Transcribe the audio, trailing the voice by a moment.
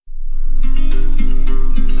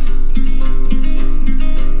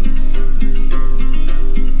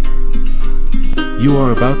You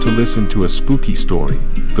are about to listen to a spooky story,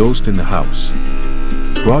 Ghost in the House.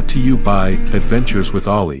 Brought to you by Adventures with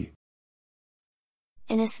Ollie.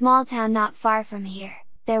 In a small town not far from here,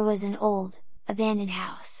 there was an old, abandoned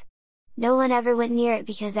house. No one ever went near it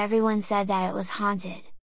because everyone said that it was haunted.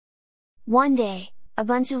 One day, a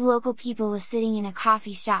bunch of local people was sitting in a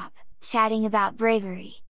coffee shop, chatting about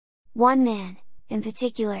bravery. One man, in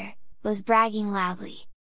particular, was bragging loudly.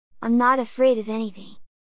 "I'm not afraid of anything,"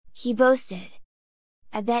 he boasted.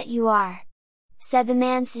 "I bet you are," said the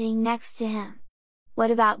man sitting next to him.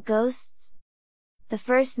 "What about ghosts?" The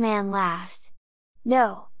first man laughed.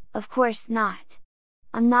 "No, of course not.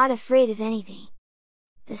 I'm not afraid of anything."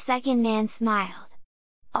 The second man smiled.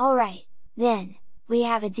 "Alright, then, we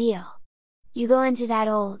have a deal. You go into that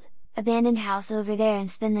old, abandoned house over there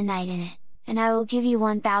and spend the night in it, and I will give you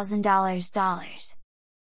 $1,000.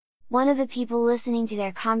 One of the people listening to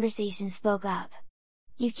their conversation spoke up.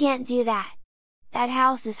 "You can't do that! That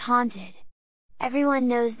house is haunted! Everyone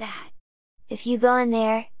knows that! If you go in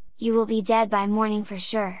there, you will be dead by morning for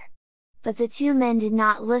sure!" But the two men did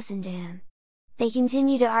not listen to him. They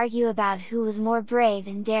continued to argue about who was more brave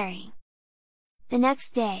and daring. The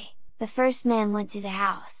next day, the first man went to the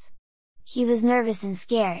house. He was nervous and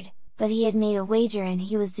scared, but he had made a wager and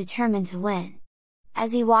he was determined to win.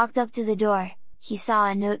 As he walked up to the door, he saw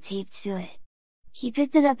a note taped to it. He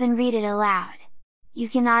picked it up and read it aloud. "You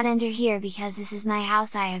cannot enter here because this is my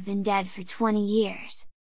house. I have been dead for 20 years.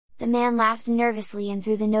 The man laughed nervously and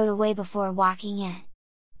threw the note away before walking in.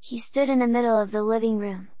 He stood in the middle of the living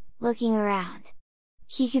room, looking around.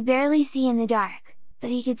 He could barely see in the dark, but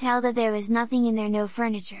he could tell that there was nothing in there, no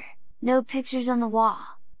furniture, no pictures on the wall,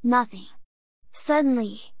 nothing.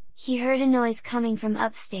 Suddenly, he heard a noise coming from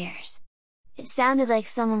upstairs. It sounded like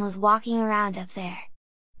someone was walking around up there.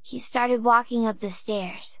 He started walking up the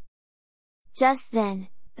stairs. Just then,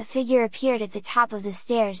 a figure appeared at the top of the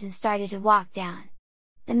stairs and started to walk down.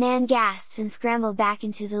 The man gasped and scrambled back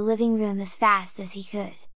into the living room as fast as he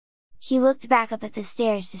could. He looked back up at the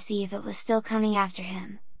stairs to see if it was still coming after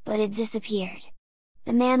him, but it disappeared.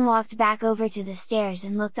 The man walked back over to the stairs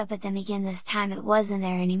and looked up at them again. This time it wasn't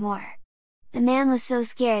there anymore. The man was so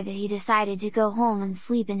scared that he decided to go home and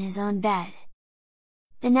sleep in his own bed.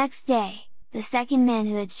 The next day, the second man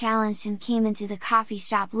who had challenged him came into the coffee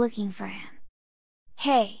shop looking for him.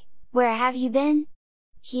 "Hey, where have you been?"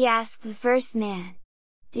 he asked the first man.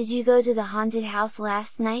 "Did you go to the haunted house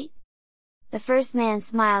last night?" The first man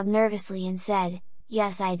smiled nervously and said,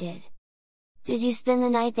 "Yes, I did." "Did you spend the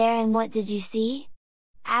night there and what did you see?"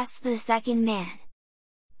 asked the second man.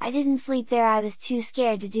 "I didn't sleep there, I was too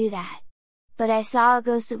scared to do that. But I saw a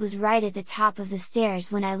ghost. It was right at the top of the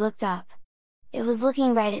stairs when I looked up. It was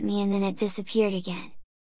looking right at me and then it disappeared again.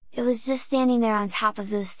 It was just standing there on top of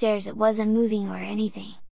those stairs, it wasn't moving or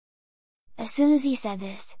anything." As soon as he said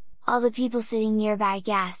this, all the people sitting nearby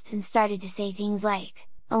gasped and started to say things like,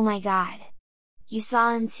 "Oh my God! You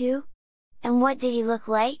saw him too? And what did he look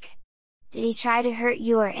like? Did he try to hurt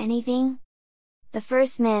you or anything?" The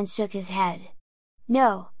first man shook his head.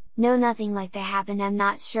 No, nothing like that happened. I'm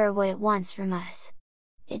not sure what it wants from us.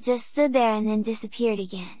 It just stood there and then disappeared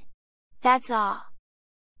again. That's all."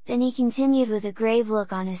 Then he continued with a grave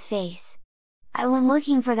look on his face. "I went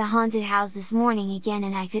looking for the haunted house this morning again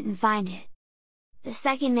and I couldn't find it." The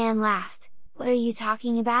second man laughed. "What are you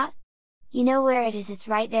talking about? You know where it is, it's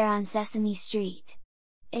right there on Sesame Street.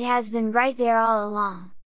 It has been right there all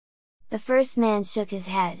along." The first man shook his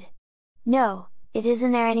head. "No, it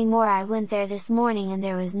isn't there anymore. I went there this morning and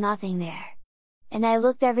there was nothing there. And I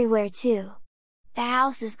looked everywhere too. The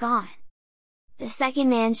house is gone." The second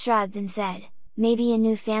man shrugged and said, "Maybe a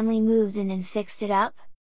new family moved in and fixed it up?"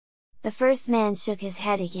 The first man shook his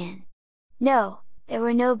head again. "No, there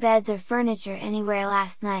were no beds or furniture anywhere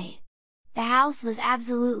last night. The house was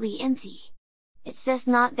absolutely empty. It's just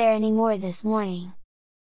not there anymore this morning."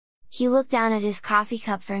 He looked down at his coffee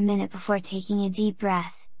cup for a minute before taking a deep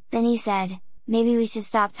breath, then he said, "Maybe we should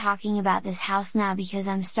stop talking about this house now because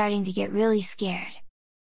I'm starting to get really scared.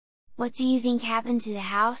 What do you think happened to the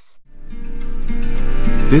house?"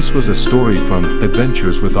 This was a story from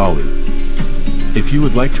Adventures with Ollie. If you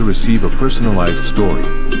would like to receive a personalized story,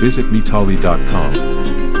 visit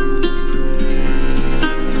meetolly.com.